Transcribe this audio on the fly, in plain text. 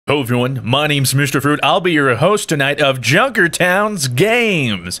Hello everyone, my name's Mr. Fruit. I'll be your host tonight of Junkertown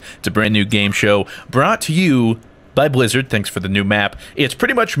Games. It's a brand new game show brought to you by Blizzard. Thanks for the new map. It's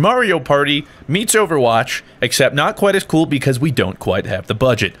pretty much Mario Party meets Overwatch, except not quite as cool because we don't quite have the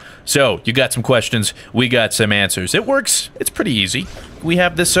budget. So, you got some questions, we got some answers. It works, it's pretty easy. We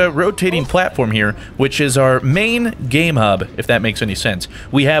have this rotating platform here, which is our main game hub, if that makes any sense.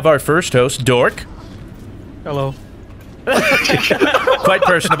 We have our first host, Hello. quite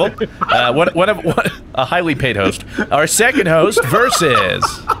personable. A highly paid host. Our second host, Versus.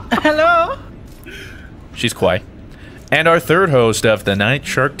 Hello. She's quiet. And our third host of the night,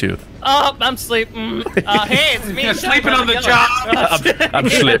 Sharktooth. Oh, I'm sleeping. Hey, it's me. Sleeping on the job. I'm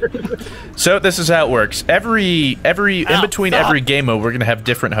slip. So this is how it works. In between every game mode, we're gonna have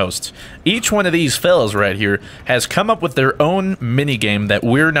different hosts. Each one of these fellas right here has come up with their own mini game that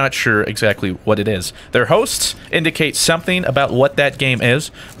we're not sure exactly what it is. Their hosts indicate something about what that game is,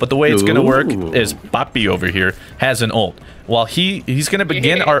 but the way it's gonna work is Boppy over here has an ult. While he's gonna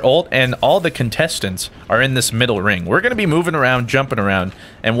begin our ult, and all the contestants are in this middle ring. We're gonna be moving around, jumping around,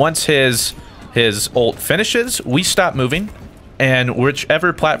 and once his ult finishes, we stop moving, and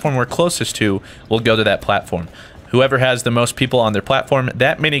whichever platform we're closest to will go to that platform. Whoever has the most people on their platform,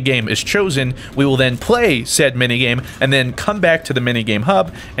 that minigame is chosen. We will then play said minigame, and then come back to the minigame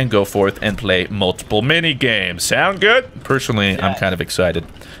hub and go forth and play multiple minigames. Sound good? Personally, I'm kind of excited.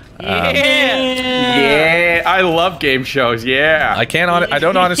 Yeah, I love game shows. Yeah, I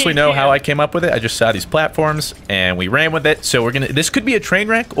don't honestly know how I came up with it. I just saw these platforms and we ran with it. So this could be a train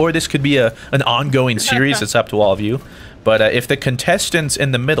wreck, or this could be an ongoing series. It's up to all of you. But if the contestants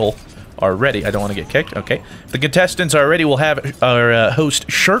in the middle are ready, I don't want to get kicked. Okay, if the contestants are ready, we'll have our host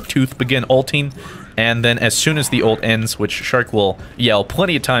Sharktooth begin ulting. And then as soon as the ult ends, which Shark will yell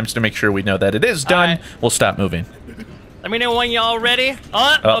plenty of times to make sure we know that it is done, we'll stop moving. Let me know when y'all ready.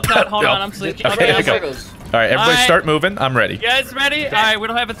 Oh God, hold on, I'm sleeping. Okay, go. All right, everybody start moving. I'm ready. You guys ready? All right, we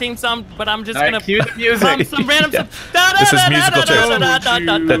don't have a theme song, but I'm just gonna cue the music. some random This is musical chairs.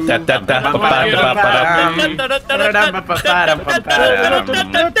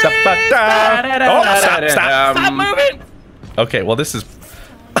 Stop moving. Okay, well this is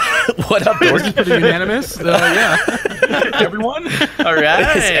what up, Dork? pretty unanimous. Yeah. Everyone? All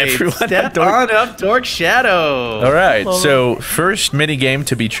right. Everyone Step on up, Dork Shadow. All right. So first mini game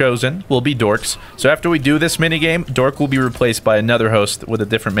to be chosen will be Dork's. So after we do this mini game, Dork will be replaced by another host with a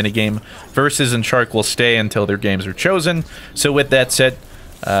different mini game. Versus and Shark will stay until their games are chosen. So with that said,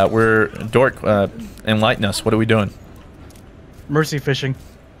 we're Dork. Enlighten us. What are we doing? Mercy fishing.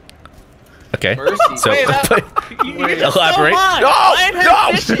 Okay. Mercy. So Elaborate.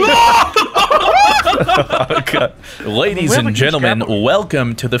 Ladies and gentlemen,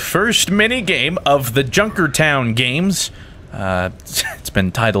 welcome to the first mini game of the Junkertown Games. It's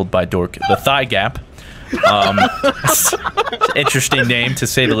been titled by Dork the Thigh Gap. It's an interesting name to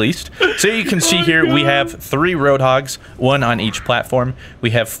say the least. So you can see here we have 3 Roadhogs, 1 on each platform.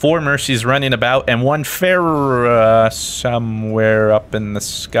 We have 4 Mercies running about and 1 Pharah somewhere up in the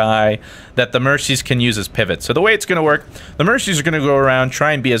sky that the Mercies can use as pivots. So the way it's going to work, the Mercies are going to go around,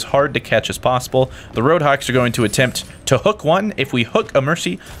 try and be as hard to catch as possible. The Roadhogs are going to attempt to hook one. If we hook a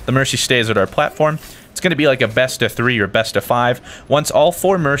Mercy, the Mercy stays at our platform. It's going to be like a best of 3 or best of 5. Once all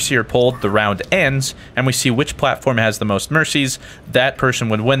 4 Mercy are pulled, the round ends, and we see which platform has the most Mercies. That person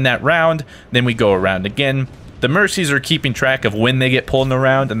would win that round. Then we go around again. The Mercies are keeping track of when they get pulled in the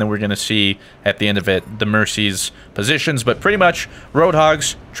round, and then we're going to see at the end of it the Mercies' positions. But pretty much,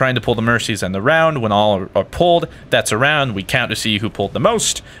 Roadhogs trying to pull the Mercies in the round. When all are pulled, that's a round. We count to see who pulled the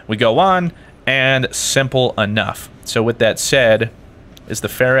most. We go on, and simple enough. So with that said, is the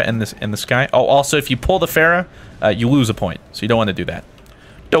Pharah in the sky? Oh, also, if you pull the Pharah, you lose a point. So you don't want to do that.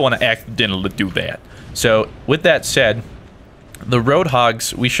 Don't want to accidentally do that. So with that said, the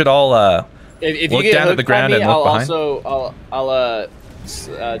Roadhogs, we should all if look you get down at the ground and look behind. I'll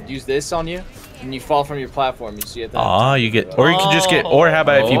use this on you, and you fall from your platform. You see it. Ah, you get, or you can just get, or how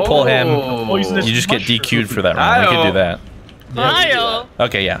about if you pull him, you just get DQ'd for that round. We could do that.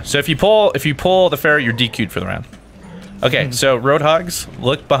 Okay, yeah. So if you pull the Pharah, you're DQ'd for the round. Okay, so Roadhogs,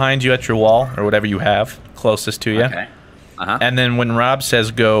 look behind you at your wall, or whatever you have closest to you. Okay. And then when Rob says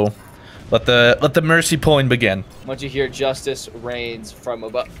go, let the Mercy pulling begin. Once you hear justice reigns from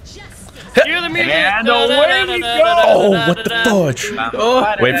above. And away we go! Oh, what the fudge?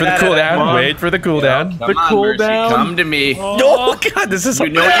 Wait for the cooldown. Wait for the cooldown. The cooldown. Come to me. Oh God, this is. You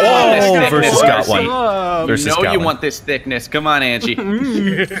know you want this thickness. Versus got one. Versus you know got you one. want this thickness. Come on, Angie.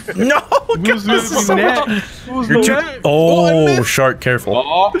 No, Who's God, net? Oh, Shark, careful.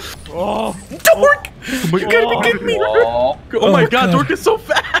 Oh. Dork! You gotta be kidding me. Oh my God, Dork is so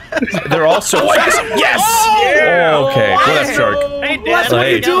fast. They're all so fast. Yes! Oh, okay, what up, Shark? Hey, Dad. Bless, what are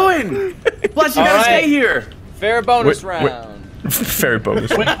Hey. you doing? Bless, you gotta Alright. stay here. Fair bonus Wait, round. Fair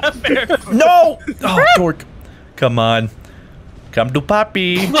bonus. No! Oh, Dork. Come on. Come to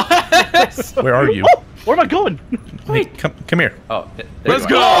Poppy. Where are you? Where am I going? Hey, come here. Oh, there Let's you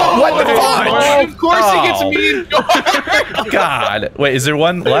go! are. What the fudge? Of course he gets Oh. me. God. Wait, is there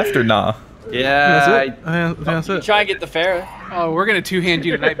one left or nah? Yeah. That's it. I think that's it. Try and get the fair. Oh, we're gonna two-hand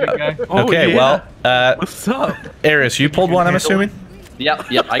you tonight, big guy. Oh, Okay, yeah. well, What's up? Arius, you pulled one, I'm assuming? Yep.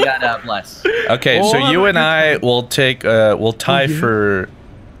 I got Bless. Okay, so you and I will take, we'll tie yeah. for,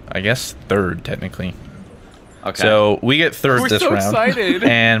 I guess, third, technically. Okay. So we get third We're this so round. excited.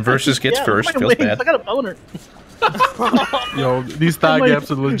 And Versus gets Yeah, first. my Feels wings, bad. I got a boner. Yo, these thigh gaps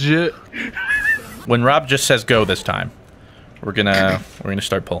are legit. When Rob just says go this time, we're gonna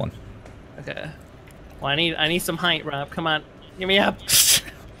start pulling. Okay. Well, I need some height, Rob. Come on, give me up,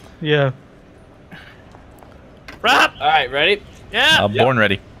 Yeah. Rob. All right, ready? Yeah. Born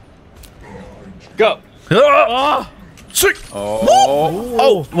ready. Go. Oh! Sick! Oh.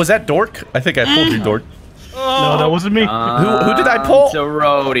 Oh, was that Dork? I think I pulled you, Dork. No, that wasn't me. Who did I pull? It's a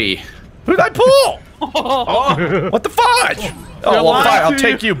roadie. Who did I pull? What the fudge? Oh, well, fine. I'll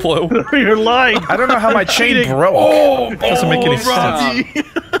take you, Blue. You're lying. I don't know how my chain Cheating. broke. Doesn't make any sense.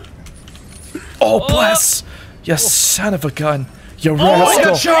 Rob. Oh, bless! You son of a gun. You Oh my rascal.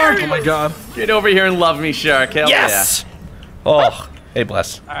 God, Shark! Oh my god. Get over here and love me, Shark. Hell Yes! Oh, hey,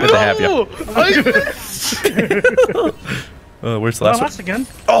 bless. Good to have you. Where's the Oh, last one? that's again.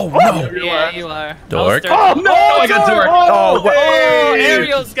 Oh, no. Yeah, you are. Dork. Oh, no! I got Dork. Oh, what?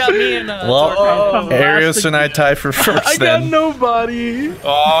 Ariel's got me in the. Well, Arius and I tie for first I got then. nobody. yeah.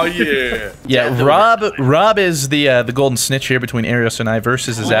 Oh yeah. Yeah, Rob is the golden snitch here between Arius and I.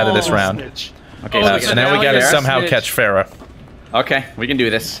 Versus is out of this round. Snitch. Okay. So we now we gotta there. somehow Snitch. catch Farah. Okay, we can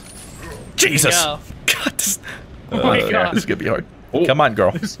do this. Jesus! go. God, this, my God. this is gonna be hard. Oh. Come on,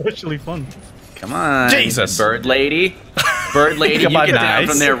 girl. It's actually fun. Come on. Jesus. Bird lady. Bird lady, Come you on, get down nice.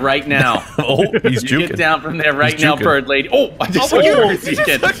 from there right now. Oh, he's You get juking. down from there right He's now, juking. bird lady. Oh, I just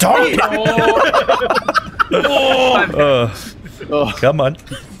Oh, Oh, Come on.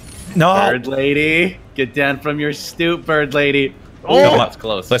 No. bird lady, get down from your stoop, bird lady. Come on. That's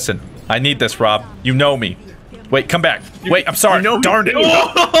close. Listen, I need this, Rob. You know me. Wait, come back. Wait, I'm sorry. Darn it.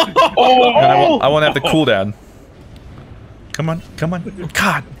 I won't have the cooldown. Come on, come on.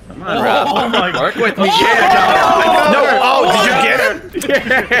 God. Come on, Rob. Work with me. No. Oh, did you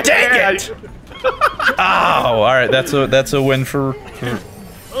get it? Dang it. Oh, all right. That's a win for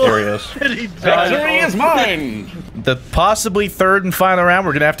Arios. Victory is mine. The possibly third and final round.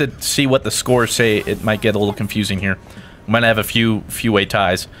 We're gonna have to see what the scores say. It might get a little confusing here. We might have a few way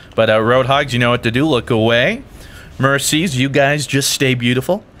ties. But Roadhogs, you know what to do. Look away. Mercies, you guys just stay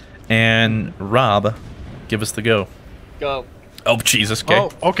beautiful. And Rob, give us the go. Go. Oh, Jesus, okay. Oh,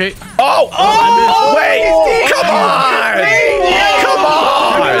 okay. Oh, wait! Come on!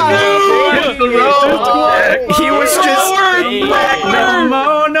 He was just... No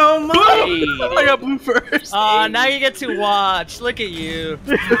more, no more. I got blue first. Now you get to watch. Look at you.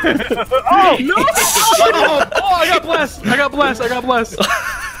 Oh, no! Oh, I got blessed. I got blessed. I got blessed.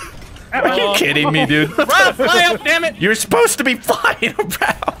 Are you kidding me, dude? Rob, fly up, damn it. You're supposed to be flying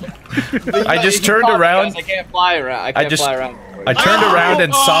around. I just turned Guys, around. I can't fly around. I can't fly around. I turned around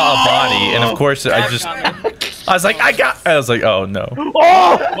and saw a body, and of course I was like, oh no.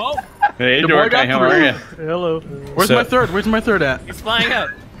 Hey, boy Dork, got how are you? Hello. Where's So- my third? Where's my third at? He's flying up.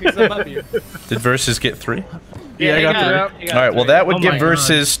 He's above you. Did Versus get 3? Yeah, I he got it. three. He got All right, well three. that would Oh give my God.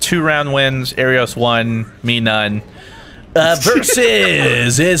 Versus 2-round wins. Arios 1, me none.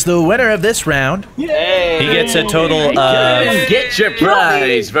 Versus is the winner of this round. Hey. He gets a total of... Get your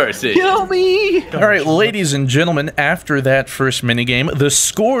prize versus. Kill me. All right, ladies and gentlemen, after that first minigame, the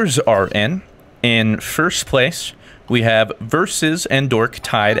scores are in. In first place, we have Versus and Dork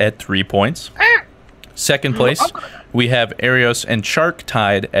tied at 3 points. Second place, we have Arios and Shark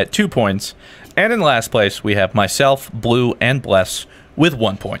tied at 2 points. And in last place, we have myself, Blue, and Bless with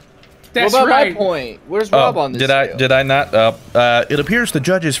 1 point. That's what about right. my point? Where's Rob on this? Did I not? It appears the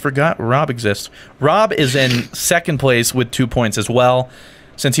judges forgot Rob exists. Rob is in second place with 2 points as well.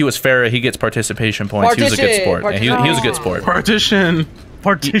 Since he was Farah, he gets participation points. He was a good sport. And he was a good sport. Partition.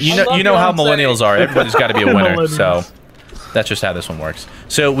 Partition. You know how what I'm saying. millennials are. Everybody's got to be a winner. So Millennials. that's just how this one works.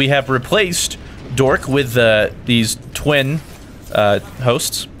 So we have replaced Dork with these twin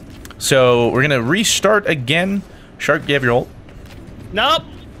hosts. So we're gonna restart again. Shark, do you have your ult? Nope.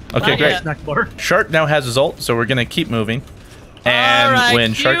 Okay, Not great. yet. Snack bar. Shark now has his ult, so we're gonna keep moving. And All right,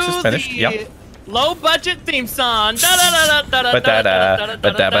 when Sharks cue is finished, the yep. Low budget theme song.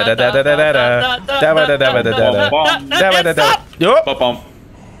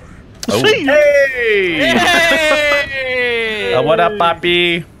 Hey! What up,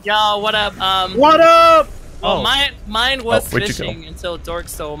 Poppy? Yo, what up? What up? Oh, mine was where'd you fishing until Dork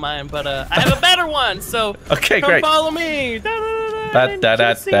stole mine, but I have a better one, so Okay, come great. follow me.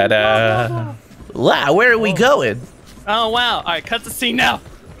 Wow, where are we going? Oh wow! All right, cut the scene now.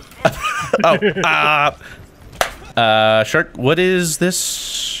 Shark, what is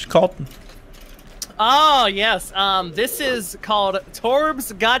this called? Oh yes, this is called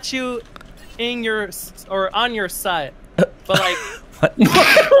Torb's Got You in your on your side, but like. Wait, do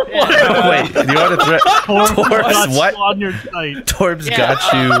you want to threat? Torb's what? On your site. Torb's Yeah.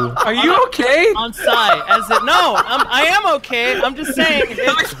 got you. Are you okay? On side, as it no, I am okay. I'm just saying.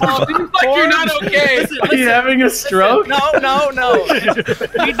 It's called Seems like you're not Torb's- okay. Listen, Are you having a stroke? No.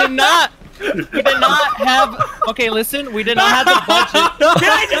 We did not have. Okay, listen. We did not have the budget.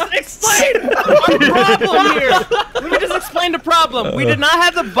 Can I just explain our problem here? Let me just explain the problem. We did not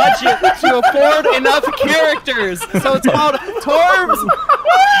have the budget to afford enough characters, so it's called Torb's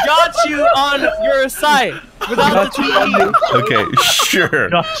Got You on Your Side without the TE. Okay, sure.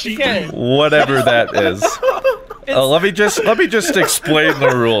 Okay. Whatever that is. Let me just explain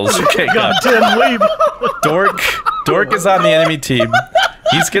the rules. Okay, God. Goddamn weeb. Dork is on the enemy team.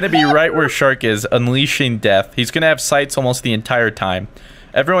 He's gonna be right where Shark is, unleashing death. He's gonna have sights almost the entire time.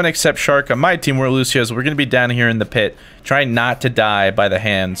 Everyone except Shark on my team, where Lucio's, we're gonna be down here in the pit, trying not to die by the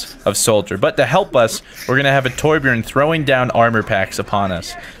hands of Soldier. But to help us, we're gonna have a Torbjorn throwing down armor packs upon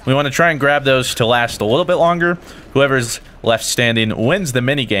us. We want to try and grab those to last a little bit longer. Whoever's left standing wins the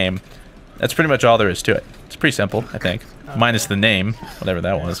minigame. That's pretty much all there is to it. It's pretty simple, I think. Minus the name, whatever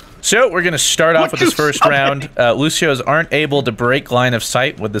that was. So we're gonna start off with this first round. Lucio's aren't able to break line of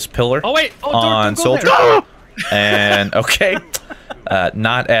sight with this pillar Oh wait. Oh, on don't go Soldier. And okay,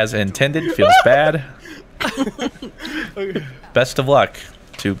 not as intended. Feels bad. Best of luck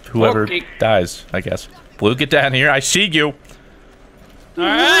to whoever Okay. dies, I guess. Blue, get down here. I see you. All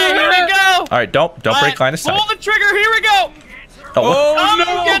right, here we go. All right, don't break line of sight. Pull the trigger. Here we go. Oh,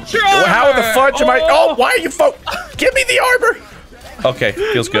 Come get your armor. how the fudge am I? Oh, why are you give me the armor. Okay,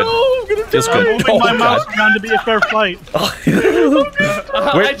 feels good. Feels good. Moving Oh, my mouse God. around to be a fair fight.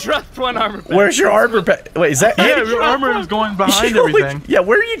 I dropped one armor. Pack. Where's your armor pack? Wait, is that Yeah, it? your armor is going behind Holy- everything. Yeah,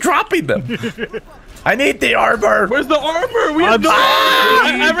 where are you dropping them? I need the armor. Where's the armor? We I'm have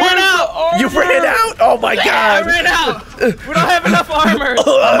I ran out. You ran out? Oh my I God. ran out. We don't have enough armor.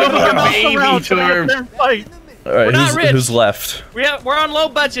 moving my baby mouse around to to be her. a fair fight. All right, not rich. who's left? We're on low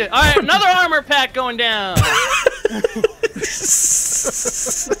budget. All right, another armor pack going down.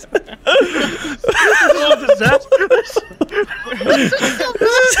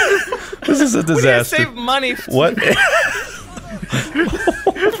 This is a We need to disaster. save money. What?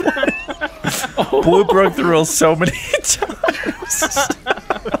 Blue broke the rules so many times.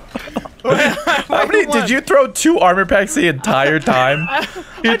 How many? Did you throw 2 armor packs the entire time?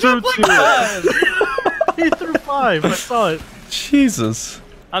 He threw Like 2. five. He threw 5. I saw it. Jesus.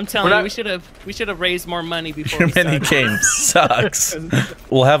 I'm telling you, we should have raised more money before Your we mini started. game sucks.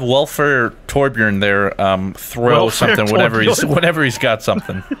 We'll have Welfare Torbjorn there throw Welfare something whenever he's got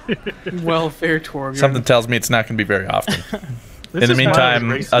something. welfare tour. Something tells me it's not going to be very often. This In the is meantime,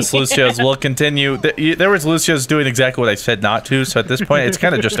 not as us Lucios will continue. There was Lucios doing exactly what I said not to, so at this point, it's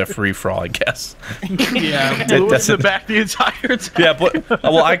kind of just a free-for-all, free-for-all, I guess. Yeah, It Blue was in doesn't- the back the entire time. Yeah, but,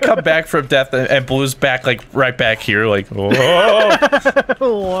 well, I come back from death, and Blue's back, like, right back here, like, oh.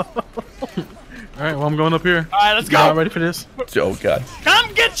 All right, well, I'm going up here. All right, let's Y'all go. ready for this? Oh, God.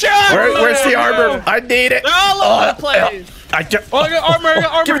 Come get your armor. Where's the armor? I need it. They're all over the place. I just, Oh, I got armor. I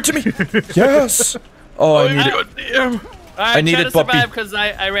got armor. give it to me. Yes. Oh, I need it. Damn. All right, I need try it, to puppy. survive because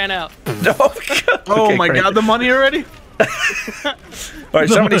I ran out. No. Oh Okay, my great. God, the money already? All right,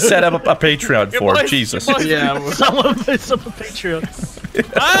 somebody set up a Patreon for him. boys- Jesus. your boys- Yeah. Someone place up a Patreon.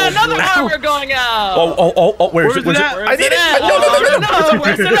 Another armor going out. Oh, where's it? Where's it Where's it? at? I need it. Oh, no,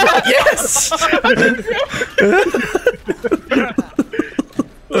 where's it at? Yes.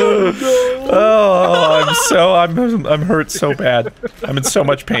 Oh, I'm hurt so bad. I'm in so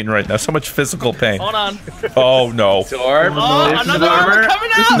much pain right now. So much physical pain. Hold on. Oh no. Torb, Oh, this is another armor armor.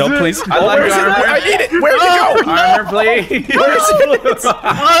 coming out. No, please. I like where's it? armor. I need it. Where's it go? Armor, please. Where's it?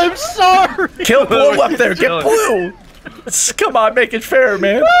 I'm sorry. Kill Blue up there. Get Blue. Come on, make it fair,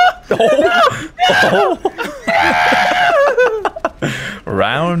 man. Oh.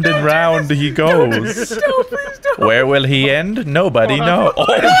 Round and round he goes. Where will he end? Nobody knows.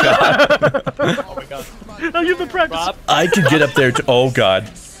 Oh God! Now you've been practicing. Rob, I can get up there. Oh God!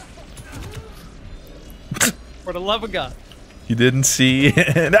 For the love of God. You didn't see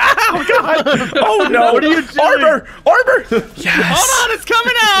it. Oh, God. Oh, no. What are you doing? Armor. Armor. Yes. Hold on, it's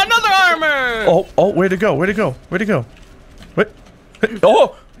coming out. Another armor. Oh, where'd it go? Where'd it go? Where'd it go? What?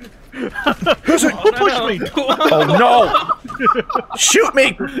 Oh. Who's it? Who pushed me? Oh, no. Shoot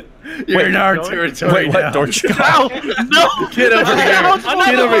me. You're in our territory. Wait, what? now. Dork? Ow! No! Get over here.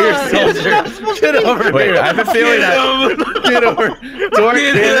 Get over here, soldier. Get over Wait, here. I have a feeling that. Get over. Dork,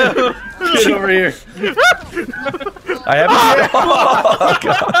 get over here. I have a oh,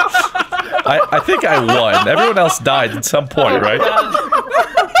 God. I think I won. Everyone else died at some point, right?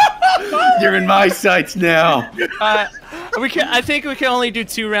 You're in my sights now. I think we can only do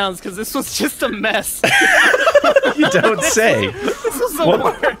 2 rounds because this was just a mess. You don't say. This was the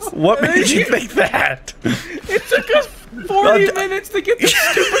worst. What made you think that? It took us 40 minutes to get this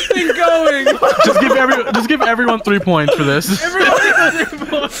stupid thing going. Just give everyone 3 points for this.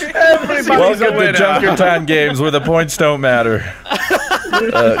 Everybody's Welcome a to winner. Junkertown Games, where the points don't matter.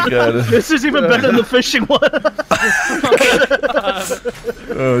 God. This is even better than the fishing one.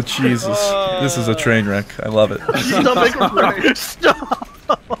 Oh, Jesus. This is a train wreck. I love it. Stop making Stop.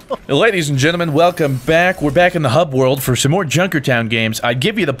 Ladies and gentlemen, welcome back. We're back in the hub world for some more Junkertown games. I'd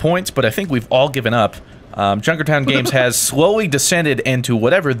give you the points, but I think we've all given up. Junkertown Games has slowly descended into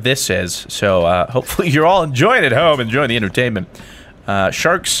whatever this is, so hopefully you're all enjoying it at home, enjoying the entertainment.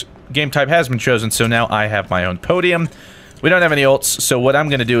 Shark's game type has been chosen, so now I have my own podium. We don't have any ults, so what I'm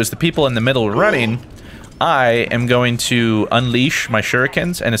going to do is the people in the middle running, I am going to unleash my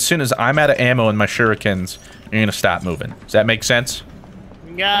shurikens, and as soon as I'm out of ammo in my shurikens, you're going to stop moving. Does that make sense?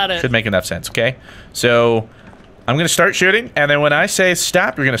 Got it. Should make enough sense, okay? So, I'm going to start shooting, and then when I say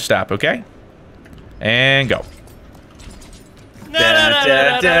stop, you're going to stop, okay? And go.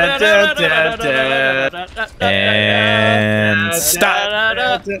 And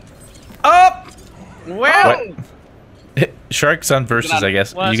stop. Up. Well. Sharks on versus, I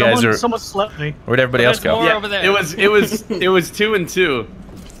guess. You guys are. Someone slept me. Where'd everybody else go? More over there. It was 2 and 2.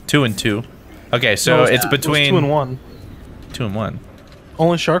 2 and 2. Okay, so it's between 2 and 1. 2 and 1.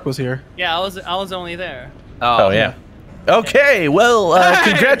 Only Shark was here. Yeah, I was only there. Oh yeah. Okay, well,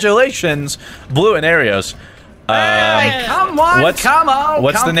 congratulations, Blue and Arios. Hey, come on, What's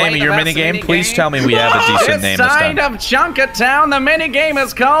the name of your minigame? Please tell me we have a decent name this time. This side of Junkertown, the minigame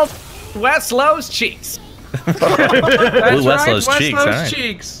is called Weslow's Cheeks. Blue Weslow's cheeks, all right.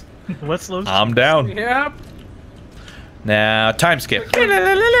 Cheeks. Weslow's. I'm down. Yep. Now, time skip.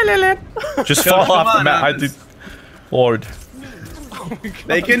 Just fall off the map. Lord.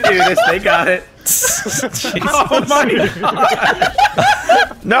 They can do this. They got it. Oh my god.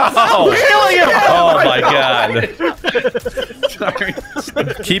 No! Oh my god. Sorry.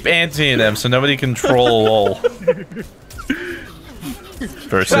 Keep anteing them so nobody can troll lol.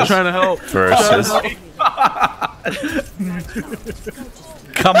 Versus. Trying to help. Versus.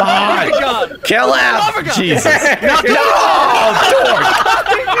 Come on! God. Kill him! Jesus. No!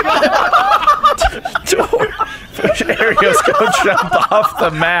 Dork! Arios, go jump off the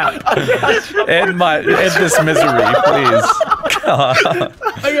map. End this misery, please. I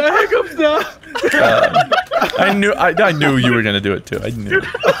got hiccups now. I knew you were gonna do it too. I knew.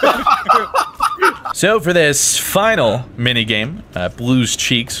 So for this final mini game, Blue's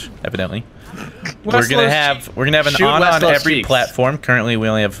Cheeks, evidently, we're gonna have an Shoot Ana on Weslow's every cheeks. platform. Currently, we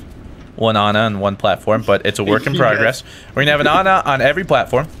only have one Ana on one platform, but it's a work in progress. We're gonna have an Ana on every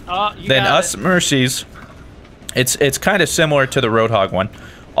platform. Then us Mercies. It's kind of similar to the Roadhog one.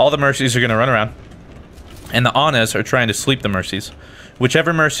 All the Mercies are gonna run around, and the Anas are trying to sleep the Mercies.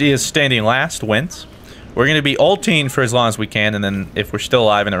 Whichever Mercy is standing last wins. We're gonna be ulting for as long as we can, and then if we're still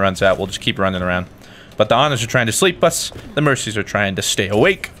alive and it runs out, we'll just keep running around. But the Anas are trying to sleep us. The Mercies are trying to stay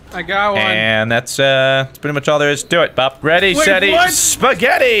awake. I got one. And that's pretty much all there is to it, Bob. Ready, steady, what?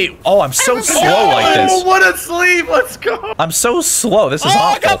 spaghetti! Oh, I'm so slow like Oh, this. what a sleep! Let's go. I'm so slow. This is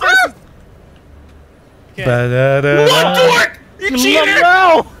I got awful. this. Ba-da-da-da. You cheater!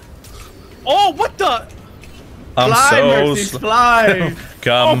 Oh, what the? I'm Fly, so Mercies, slow. fly.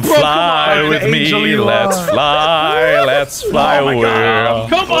 Come bro, fly come on, with angel me. you Let's are. fly. Let's fly Oh my away. God.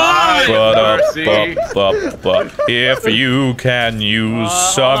 Come on! If you can use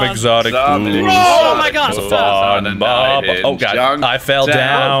some exotic Some booze. Oh my God! So Stop. Fun, Bob. Oh God! I fell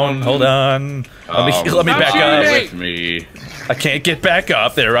down. Hold on. Let me back shooting up. me. With me. I can't get back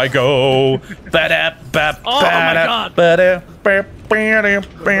up. There I go. Oh my God.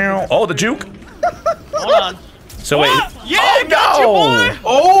 Oh, the juke. Hold on. So wait. Yeah, got you, boy.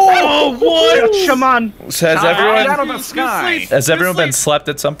 Oh, What? Come on. Has Right out everyone of the sky. been slept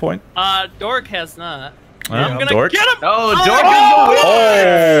at some point? Dork has not. I'm gonna Dork. get him. Oh, Dork!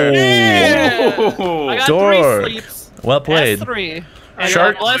 Oh, I got Dork. 3 sleeps. Well played. That's 3. And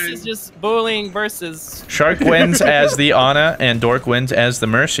Shark- Bless is just bullying versus. Shark wins as the Ana, and Dork wins as the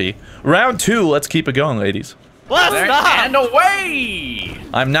Mercy. Round 2, let's keep it going, ladies. Bless, stop! And away!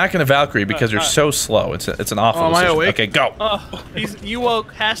 I'm not going to Valkyrie because you're so slow. It's an awful am I decision. awake? Okay, go. Oh, you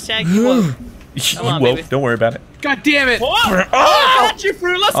woke. Hashtag you woke. You on, woke. baby. Don't worry about it. God damn it! Oh, I got you,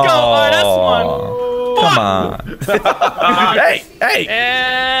 fruit. Let's go. Alright, that's one. Come on. Hey, hey.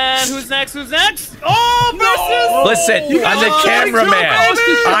 And who's next? Who's next? Oh, versus. Listen, I'm the cameraman.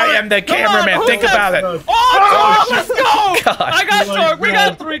 I am the cameraman. who's Think next? about it. Oh, let's go. God. I got Torque. We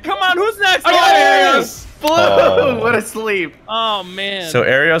got 3. Come on, who's next? I got Oh. Arios. Blue! Oh. What a sleep. Oh man. So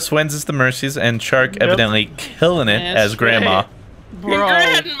Arios wins as the Mercies, and Shark evidently killing it That's as Grandma. Bro.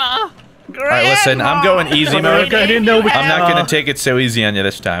 Grandma. All right, listen, I'm going easy mode. I didn't know we I'm not going to take it so easy on you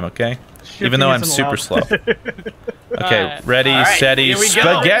this time, okay? Even though I'm super slow. Okay, Alright. ready, Alright, steady, here we go.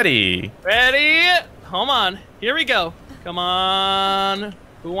 spaghetti. Ready? Hold on. Here we go. Come on.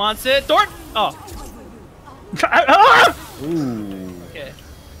 Who wants it? Dork. Oh. Okay.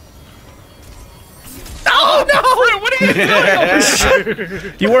 Oh no! What are you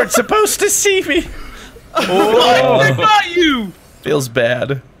doing? You weren't supposed to see me. I got you. Feels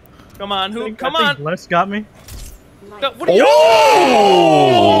bad. Come on. Who? I Come think on. Bless got me. What are you?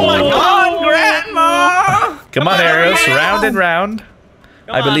 Oh my God, Grandma! Come on, Arios, round and round.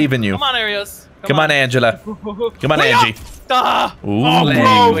 Come I on. believe in you. Come on, Arios. Come on, Angela. Come on, Angie. Ah. Ooh,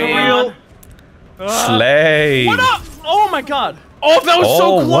 Bro, for Slay. real. slay. What up? Oh my God. Oh, that was so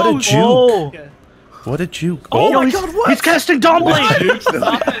Oh, close! what a juke. Oh, Okay. What a juke. Oh my he's, God! What? he's casting Dawn Blade!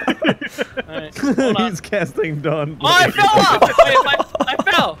 Stop it. Alright, hold on. He's casting Dawn. Oh, I fell off. Wait, I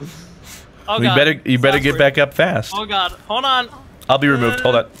fell. Oh You God. better get back up fast. Oh God. Hold on. I'll be removed.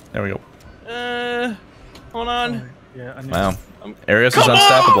 Hold on. There we go. Hold on. Yeah, I knew. Wow. Arios is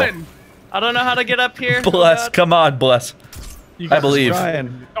unstoppable. I don't know how to get up here. Bless. Come on, Bless. You I guys believe.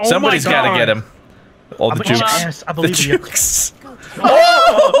 Trying. Oh Somebody's my got to God. get him. All the I'm a jukes. jackass. I The believe in you. jukes.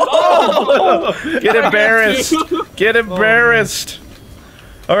 Oh! Get embarrassed. Get embarrassed.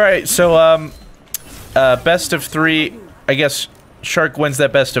 All right, so best of 3. I guess Shark wins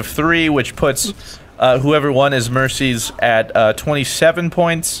that best of 3, which puts whoever won as Mercies at 27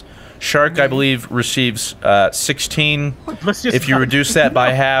 points. Shark, I believe, receives 16. Let's just If you reduce that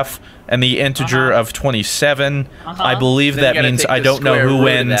by half and the integer of 27, I believe Then you that gotta means take I the don't know square who root of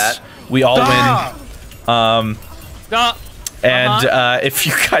wins. that. We all win. Stop. And if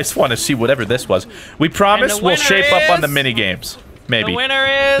you guys want to see whatever this was, we promise the we'll winner shape up on the is- mini games. The Maybe. winner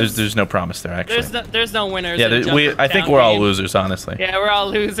is. There's no promise there actually. There's no winners. Yeah, in I think Junkertown we're all Games. losers, honestly. Yeah, we're all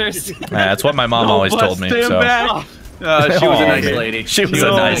losers. Yeah, that's what my mom always told me. Stand So back. She was a Aw, nice man. lady. She was a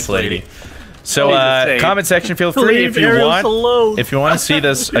nice lady. So Leave the same. comment section, feel free Leave if you Arios want. alone. If you want to see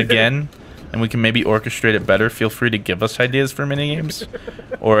this again, and we can maybe orchestrate it better, feel free to give us ideas for mini games,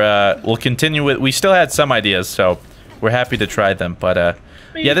 or we'll continue with. We still had some ideas, so we're happy to try them. But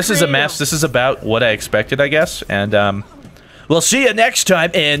yeah, this is a mess. This is about what I expected, I guess, and we'll see you next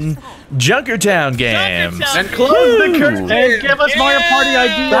time in Junkertown Games. Junkertown And close the curtain. Hey, give us Mario Party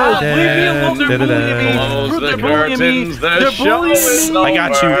ideas. Close the curtains. The show is over. I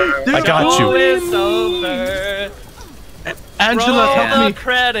got you. I got you. It's over. Angela, Roll help the me.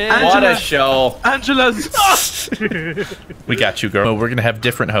 credits. What a show. Angela's. We got you, girl. We're gonna have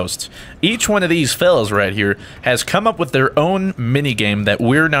different hosts. Each one of these fellas right here has come up with their own mini game that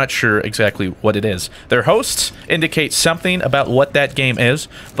we're not sure exactly what it is. Their hosts indicate something about what that game is,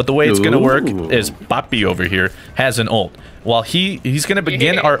 but the way it's gonna work is Boppy over here has an ult. While he's gonna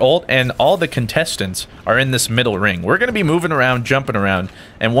begin our ult, and all the contestants are in this middle ring. We're gonna be moving around, jumping around,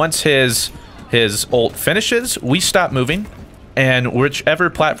 and once his ult finishes, we stop moving. And whichever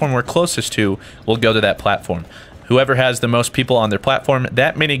platform we're closest to will go to that platform. Whoever has the most people on their platform,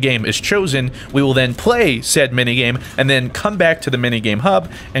 that minigame is chosen. We will then play said minigame and then come back to the minigame hub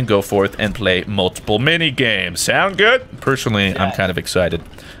and go forth and play multiple minigames. Sound good? Personally, I'm kind of excited.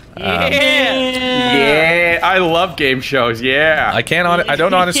 Yeah, I love game shows. Yeah. I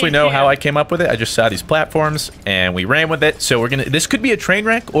don't honestly know how I came up with it. I just saw these platforms and we ran with it. So this could be a train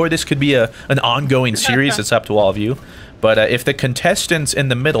wreck or this could be an ongoing series. It's up to all of you. But if the contestants in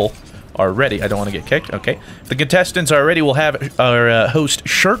the middle are ready, I don't want to get kicked. Okay. If the contestants are ready, we'll have our host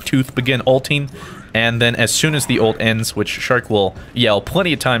Sharktooth begin ulting. And then as soon as the ult ends, which Shark will yell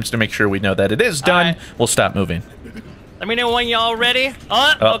plenty of times to make sure we know that it is done, we'll stop moving. Let me know when y'all ready.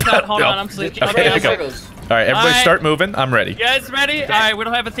 Oh God, hold on, I'm sleeping. Okay, I'm go. sleeping. All right, everybody start moving. I'm ready. You guys ready? All right, we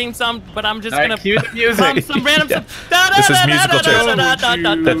don't have a theme song, but I'm just gonna cue the music. some random. This is musical chairs.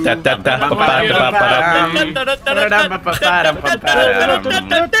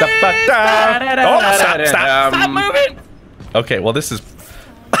 Stop moving! Okay, well this is.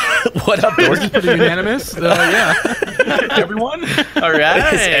 What up, Dork? Pretty unanimous. Yeah. Everyone. All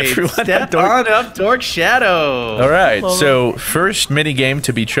right. Everyone Step Dork? on up, Dork Shadow. All right, so first minigame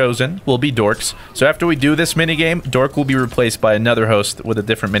to be chosen will be Dork's. So after we do this minigame, Dork will be replaced by another host with a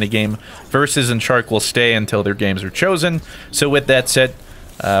different minigame. Versus and Shark will stay until their games are chosen. So with that said,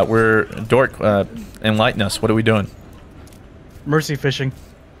 Dork, enlighten us. What are we doing? Mercy fishing.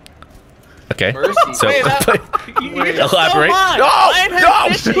 Okay. Mercy. So Wait, elaborate.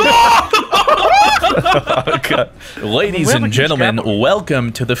 Oh, God. Ladies and gentlemen,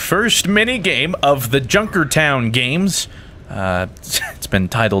 welcome to the first mini game of the Junkertown Games. It's been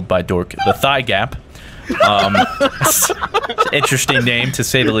titled by Dork the Thigh Gap. Interesting name to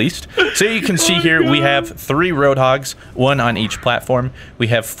say the least. So you can see here we have 3 Roadhogs, 1 on each platform. We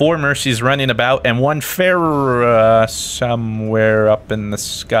have 4 Mercies running about and 1 Fair somewhere up in the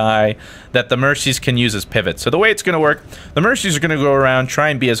sky that the Mercies can use as pivots. So the way it's going to work, the Mercies are going to go around, try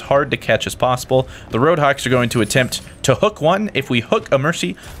and be as hard to catch as possible. The Roadhogs are going to attempt to hook one. If we hook a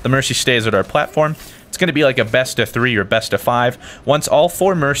Mercy, the Mercy stays at our platform. It's going to be like a best of 3 or best of 5. Once all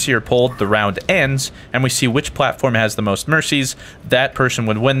 4 Mercy are pulled, the round ends, and we see which platform has the most Mercies. That person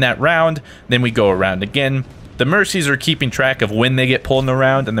would win that round. Then we go around again. The Mercies are keeping track of when they get pulled in the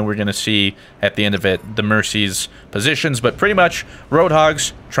round, and then we're going to see at the end of it the Mercies' positions. But pretty much,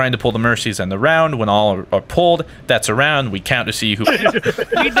 Roadhogs trying to pull the Mercies in the round. When all are pulled, that's a round. We count to see who...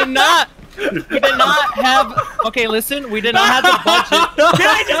 We did not have. Okay, listen. We did not have the budget. Can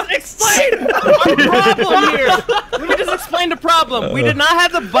I just explain our problem here? Let me just explain the problem. We did not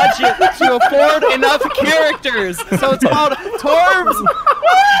have the budget to afford enough characters, so it's called Torbs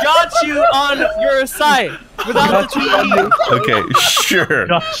got you on your site without the TE. Okay, sure.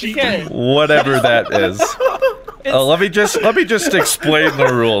 Okay. Whatever that is. Let me just explain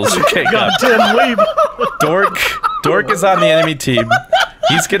the rules. Okay, God. Goddamn leave. Dork is on the enemy team.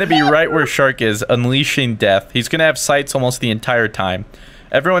 He's gonna be right where Shark is, unleashing death. He's gonna have sights almost the entire time.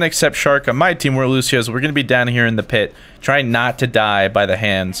 Everyone except Shark on my team, where Lucio's, we're gonna be down here in the pit, trying not to die by the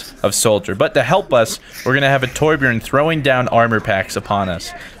hands of Soldier. But to help us, we're gonna have a Torbjorn throwing down armor packs upon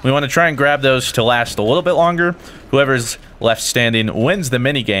us. We want to try and grab those to last a little bit longer. Whoever's left standing wins the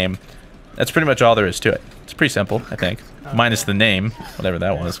minigame. That's pretty much all there is to it. It's pretty simple, I think. Minus the name, whatever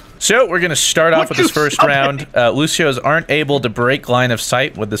that was. So we're gonna start off with this first round. Lucio's aren't able to break line of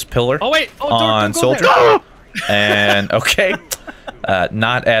sight with this pillar on Soldier. And okay,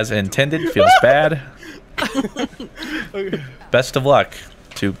 not as intended. Feels bad. Best of luck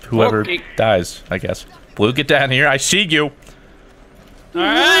to whoever dies, I guess. Blue, get down here. I see you. All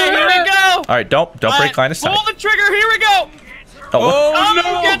right, here we go. All right, don't break line of sight. Pull the trigger. Here we go. Oh,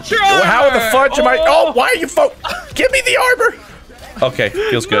 no! Get your armor. How the fudge am I? Oh, why are you give me the armor. Okay,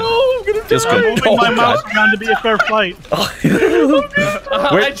 feels good. Feels good. Moving my mouse around to be a fair fight.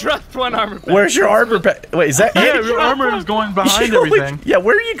 I dropped 1 armor pack. Where's your armor pack? Wait, is that Yeah, your armor is going behind everything. Yeah,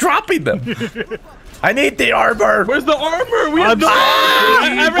 where are you dropping them? I need the armor. Where's the armor? We have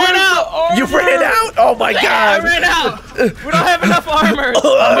I ran out. You ran out? Oh my I God. ran out. We don't have enough armor.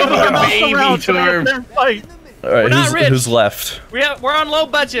 Fair fight. All right, not rich. who's left? We're on low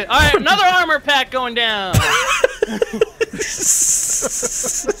budget. All right, another armor pack going down.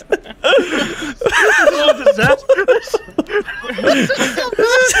 This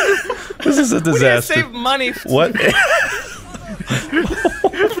is a disaster. Save money. What?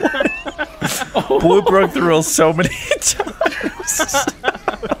 Blue broke the rules so many times.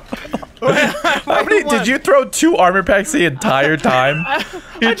 How many did you throw 2 armor packs the entire time?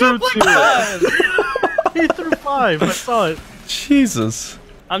 He threw 2. He threw 5. I saw it. Jesus.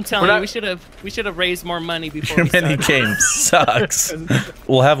 I'm telling you, we should have raised more money before Your we started. mini game sucks.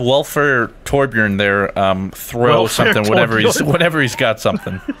 We'll have Welfare Torbjorn there throw something whenever he's got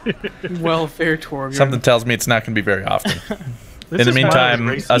something. welfare Torbjorn. Something tells me it's not going to be very often. In the meantime,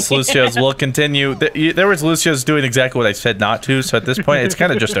 us Lucios will continue. There was Lucios doing exactly what I said not to, so at this point, it's kind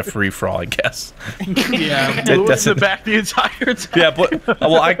of just a free-for-all, I guess. Yeah, Blue was in the back the entire time. Yeah, but,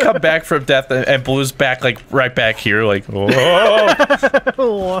 well, I come back from death, and Blue's back, like, right back here, like, whoa.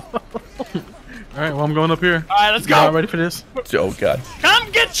 All right, well, I'm going up here. All right, let's go. Y'all ready for this? Oh, God.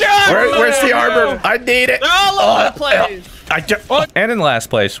 Come get your armor. Where's the armor? I need it. They're all over the place. And in last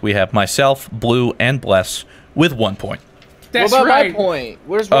place, we have myself, Blue, and Bless with 1 point. What about my point?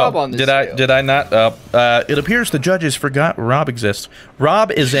 Where's Rob on this? Did I not? It appears the judges forgot Rob exists.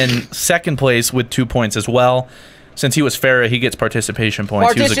 Rob is in second place with 2 points as well. Since he was Farrah, he gets participation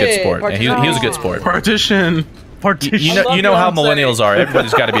points. He was a good sport. And he was a good sport. Partition. You know how millennials are.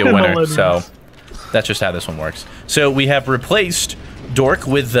 Everybody's got to be a winner. So that's just how this one works. So we have replaced Dork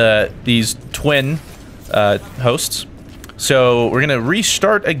with these twin hosts. So we're gonna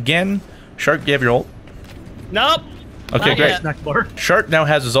restart again. Shark, you have your ult? Nope. Okay, great. Snack bar. Shark now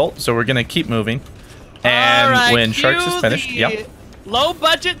has his ult, so we're gonna keep moving. And right, when Sharks is finished, yep. Low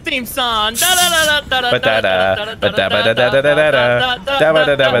budget theme song. Hey!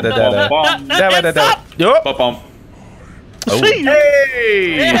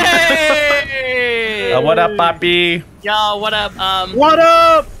 What up, Poppy? Yo, what up? What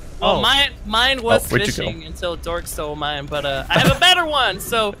up? Oh, mine was where'd you fishing until Dork stole mine, but I have a better one,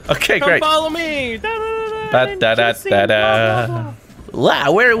 so okay, come great. follow me.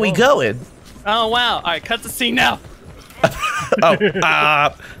 Wow, where are we going? Oh wow! All right, cut the scene now.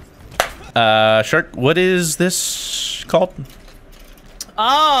 Shark, what is this called?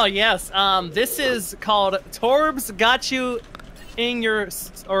 Oh yes, this is called Torb's Got You in Your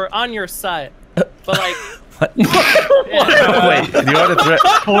on Your Side, but like. Yeah. Wait, do you want to threat?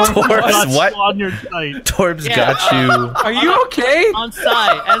 Torb's what? On your site. Torb's got you. Are you okay? On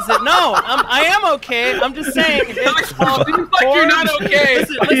side, as it no, I am okay. I'm just saying. It's called Seems like you're not okay.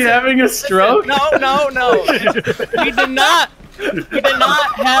 Listen, Are you having a stroke? No. We did not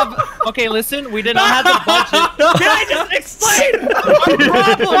have. Okay, listen. We did not have the budget. Can I just explain our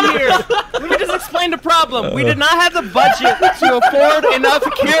problem here? Let me just explain the problem. We did not have the budget to afford enough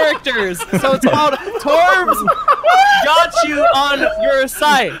characters, so it's called Torb's Got You on Your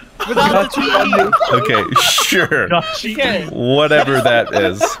Side without the TE. Okay, sure. Okay. Whatever that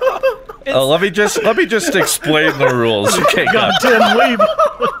is. Let me just explain the rules. Okay, Goddamn leave.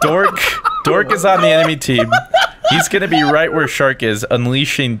 Dork is on the enemy team. He's gonna be right where Shark is,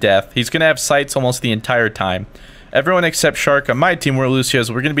 unleashing death. He's gonna have sights almost the entire time. Everyone except Shark on my team, where Lucio's,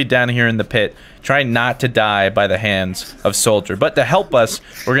 we're gonna be down here in the pit, trying not to die by the hands of Soldier. But to help us,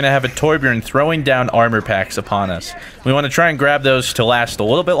 we're gonna have a Torbjorn throwing down armor packs upon us. We want to try and grab those to last a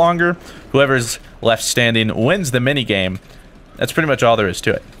little bit longer. Whoever's left standing wins the minigame. That's pretty much all there is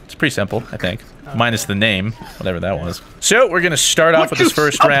to it. It's pretty simple, I think. Minus the name, whatever that was. So we're gonna start off with this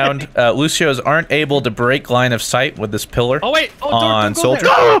first round. Lucio's aren't able to break line of sight with this pillar on Soldier.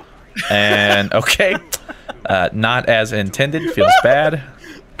 And okay, not as intended. Feels bad.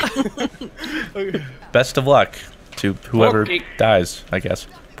 Best of luck to whoever dies, I guess.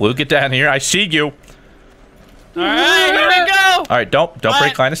 Blue, get down here. I see you. All right, here we go. All right, don't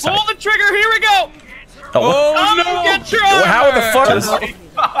break line of sight. Pull the trigger. Here we go. Oh, no! Get your how the fuck is...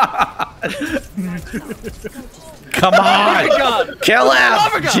 Come on! God. Kill him!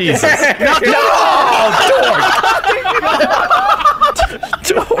 Jesus! No!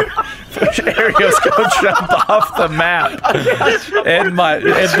 Dork! Arios, go jump off the map. End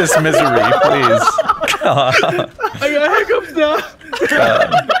this misery, please. I got hiccups now.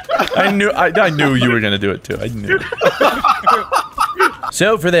 I knew you were gonna do it too. I knew.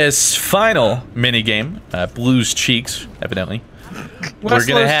 So for this final mini game, Blue's Cheeks, evidently, we're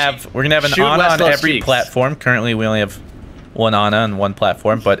gonna have an Ana on every platform. Currently, we only have one Ana on one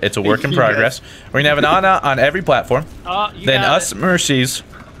platform, but it's a work in progress. We're gonna have an Ana on every platform. Then us Mercies.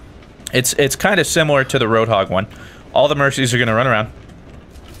 It's kind of similar to the Roadhog one. All the Mercies are gonna run around,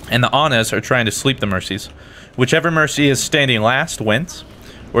 and the Anas are trying to sleep the Mercies. Whichever Mercy is standing last wins.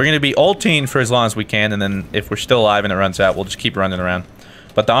 We're gonna be ulting for as long as we can, and then if we're still alive and it runs out, we'll just keep running around.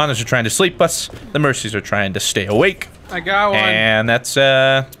 But the Anas are trying to sleep us. The Mercies are trying to stay awake. I got one. And that's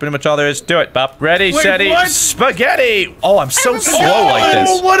pretty much all there is to it, Bob. Ready, steady, spaghetti! Oh, I'm so slow like this.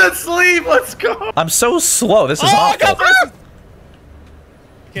 Oh, what a sleep! Let's go! I'm so slow. This is awful.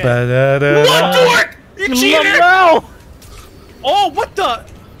 What? You cheated! Oh, what the?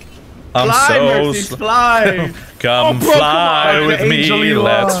 I'm fly, so Mercies, fly! Come fly with me,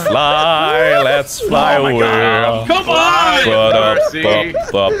 let's fly away. Come on!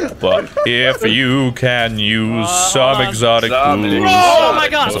 If you can use some exotic booze. Oh my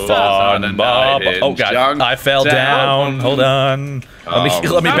God! Fun, Bob. Oh God, I fell down. Hold on. Let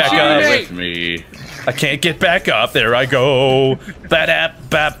me back up. With me. I can't get back up. There I go. Oh my God.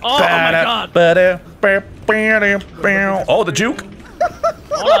 Oh, the juke.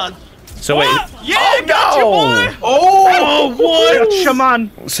 Hold on. So wait. Yeah, Oh no! Oh, what? Shaman.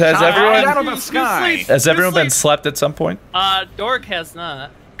 Has everyone been slept at some point? Dork has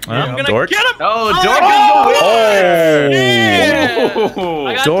not. I'm gonna Dork? get him. Oh, Yeah. Dork!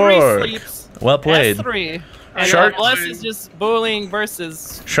 I got Dork. 3 sleeps. Well played. That's 3. And Shark- Bless is just bullying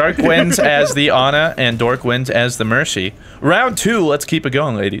versus. Shark wins as the Ana, and Dork wins as the Mercy. Round 2, let's keep it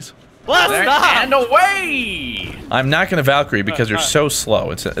going, ladies. Bless, stop! And away! I'm not going to Valkyrie because you're so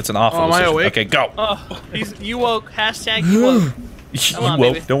slow. It's an awful Oh, am I decision. awake? Okay, go. Oh, you woke. Hashtag you woke. You on,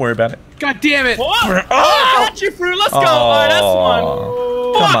 woke. baby. Don't worry about it. God damn it! Oh, I got you, Fruit. Let's go. Alright, that's one.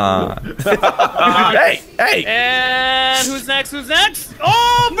 Come on. Hey. And who's next? Who's next?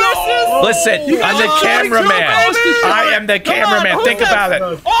 Oh, versus. Listen, I'm the cameraman. I am the cameraman. who's Think next? about it.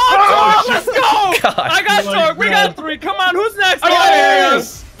 Oh, let's go. God. I got Torque. We got 3. Come on, who's next?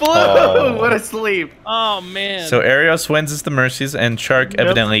 Yes! Blue! Oh. What a sleep. Oh man. So Arios wins as the Mercies, and Shark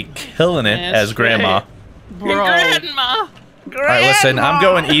evidently killing it That's as Grandma. Bro. Grandma. Alright, listen, I'm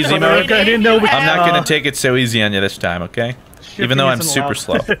going easy mode. I didn't know we I'm not going to take it so easy on you this time, okay? Even though I'm super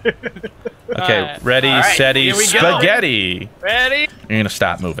slow. Okay, Alright. ready, Alright, steady, here we go. spaghetti. Ready? You're going to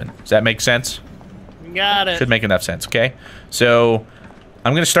stop moving. Does that make sense? Got it. Should make enough sense, okay? So,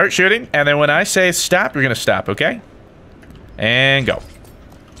 I'm going to start shooting, and then when I say stop, you're going to stop, okay? And go.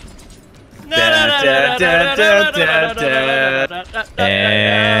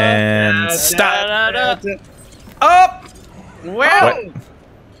 And stop. Up! Well!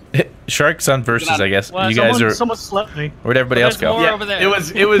 What? Sharks on versus, I guess. Well, You guys are... Someone slept me. Where'd everybody else There's go? more Yeah, over there.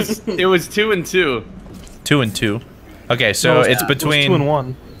 it was 2 and 2. 2 and 2. Okay, so No, it's it was between 2 and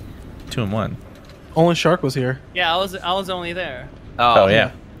 1. 2 and 1. Only Shark was here. Yeah, I was only there. Oh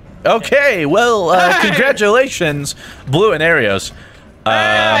yeah. Okay, well, congratulations, Blue and Arios.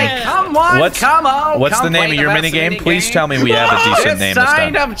 Hey, come on, what's the name of your minigame? Please tell me we have a decent name this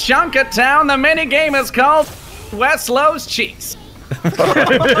Inside time. of Junkertown, the minigame is called Weslow's Cheeks. Blue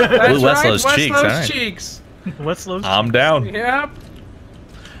Weslow's cheeks, all right. Cheeks. What's those? I'm down. Yep.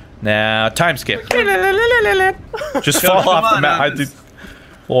 Now, time skip. Just fall come off the on, map. Evans.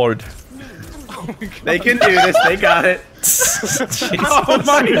 Lord. They can do this. They got it. Oh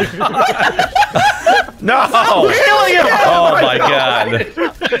my god. No! Oh my god.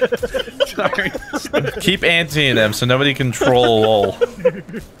 Sorry. Keep anteing them so nobody can troll lol.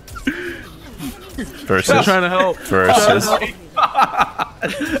 Versus. Trying to help. Versus.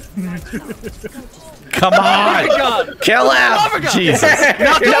 Come on! God. Kill him! Jesus.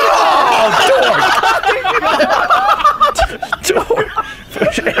 No! Dork!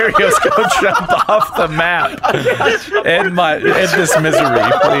 Arios, go jump off the map. End this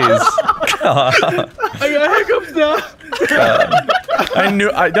misery, please. God. I got hiccups now.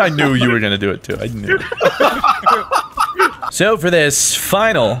 I knew you were gonna do it too. I knew. So for this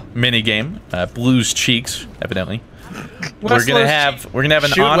final mini game, Blue's Cheeks, evidently, we're gonna have an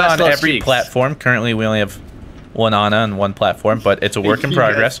Shoot Ana on Weslow's every cheeks. platform. Currently, we only have one Ana on one platform, but it's a work in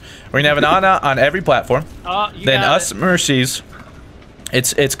progress. We're gonna have an Ana on every platform. You Then got us it. Mercies.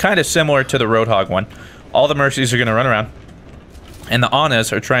 It's kind of similar to the Roadhog one. All the Mercies are gonna run around, and the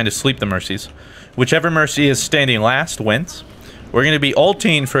Anas are trying to sleep the Mercies. Whichever Mercy is standing last wins. We're gonna be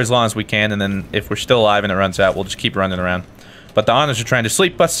ulting for as long as we can, and then if we're still alive and it runs out, we'll just keep running around. But the Anas are trying to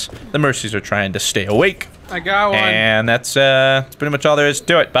sleep us. The Mercies are trying to stay awake. I got one. And that's pretty much all there is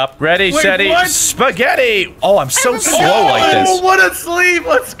to it, Bob. Ready, Wait, steady, what? spaghetti! Oh, I'm so slow like Oh, this. what a sleep.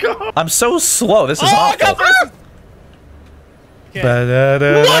 Let's go. I'm so slow. This is I awful. got versus.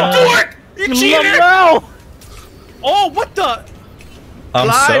 Ba-da-da-da. You cheater! Oh, what the? I'm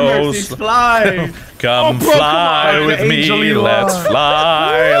Fly, so Mercies, slow. fly. Come bro, come fly on, with angel me. you Let's are.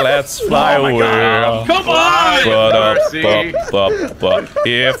 fly. Let's fly Oh my away. God. Come on!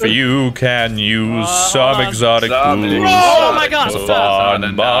 If you can use some exotic booze. Oh my God!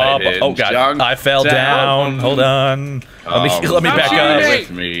 Fun, Bob. Oh god, I fell down. Hold on. Let me back shooting up. me.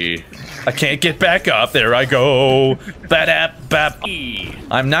 With me. I can't get back up. There I go. Ba-da-bap.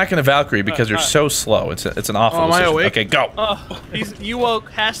 I'm not gonna Valkyrie because you're so slow. It's an awful Oh, am I decision. awake? Okay, go. You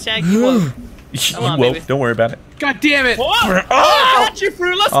woke. Hashtag you woke. You on, woke. baby. Don't worry about it. God damn it! Oh, I got you,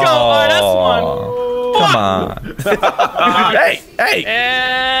 Fruit. Let's go. Alright, that's one. Come on. Hey.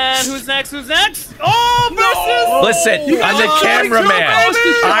 And who's next? Who's next? Oh, versus. Listen, I'm the cameraman.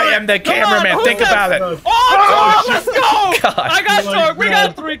 I am the cameraman. who's Think next? about it. Oh, let's go. God. I got Torque. We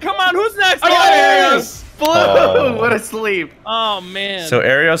got 3. Come on, who's next? Yes. Blue. Oh. What a sleep. Oh man. So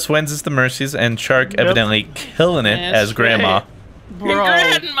Arios wins as the Mercies, and Shark evidently killing it That's as Grandma. Bro.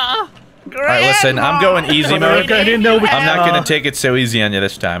 Grandma. Alright, listen, I'm going easy mode. I didn't know we I'm not gonna take it so easy on you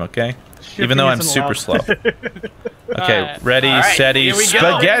this time, okay? Even though I'm super slow. Okay, Alright. ready, Alright, steady, here we go.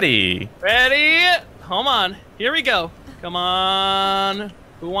 spaghetti. Ready? Hold on. Here we go. Come on.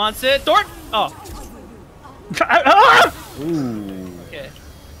 Who wants it? Dork. Oh. Okay.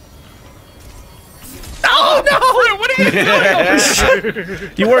 Oh no! What are you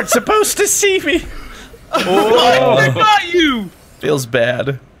doing? You weren't supposed to see me. Oh, I got you! Feels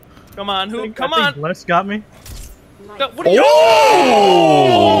bad. Come on, who? Come I think on. Bless got me. What are you?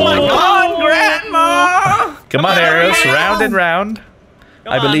 Oh my God, Grandma! Come on, Arios. Round and round.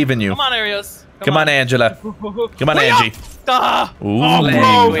 Come I on. believe in you. Come on, Arios. Come on, Angela. Come on, Angie. Ah, Ooh.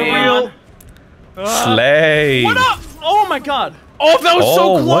 Bro, for Wait. real? Slay. what up? Oh my God. Oh, that was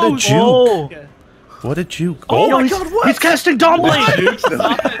so close! what a juke. Oh, What a juke. oh Oh, my God! What? He's casting Dawn Blade.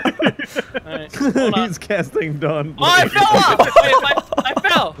 Alright, hold on. He's casting Dawn. Oh, I fell off. Wait, I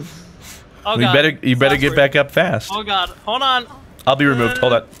fell. Oh God. you better get back up fast. Oh God. Hold on. I'll be removed.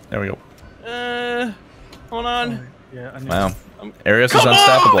 Hold on. There we go. Hold on. Yeah, I knew. Wow. Arios is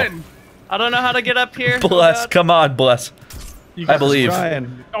unstoppable. On! I don't know how to get up here. Bless. Oh, God. Come on, Bless. You I got believe.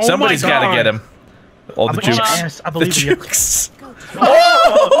 Trying. Oh Somebody's my got to God. get him. All the I'm a jukes. ass. I The believe in you. jukes.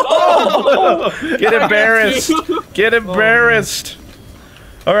 Oh! Get embarrassed. Get embarrassed.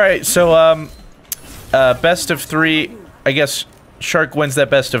 All right, so best of 3. I guess Shark wins that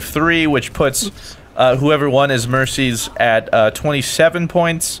best of 3, which puts whoever won is Mercy's at 27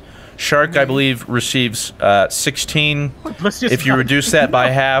 points. Shark, I believe, receives 16. Let's just If you reduce that by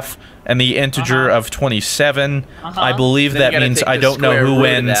half and the integer of 27, I believe Then that you gotta means take I the don't know square who root of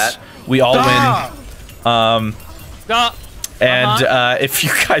wins. that. We all win. Stop. And if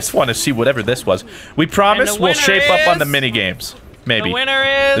you guys want to see whatever this was, we promise And the we'll shape up on the winner mini games. Maybe. The winner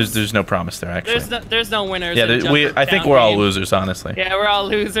is. There's no promise there actually. There's no winners. Yeah, in I think Junkertown we're all Games. losers, honestly. Yeah, we're all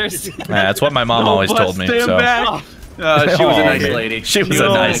losers. Yeah, that's what my mom always told me. Stand So back. She was a Oh, nice okay. lady. she was a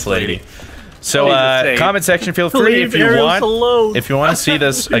nice lady. So Leave it safe. comment section, feel free leave if you Arios want. alone. If you want to see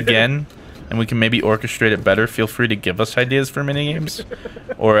this again, and we can maybe orchestrate it better, feel free to give us ideas for mini games,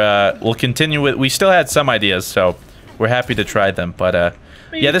 or we'll continue with. We still had some ideas, so we're happy to try them. But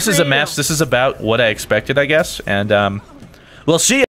yeah, this is a mess. This is about what I expected, I guess, and we'll see you.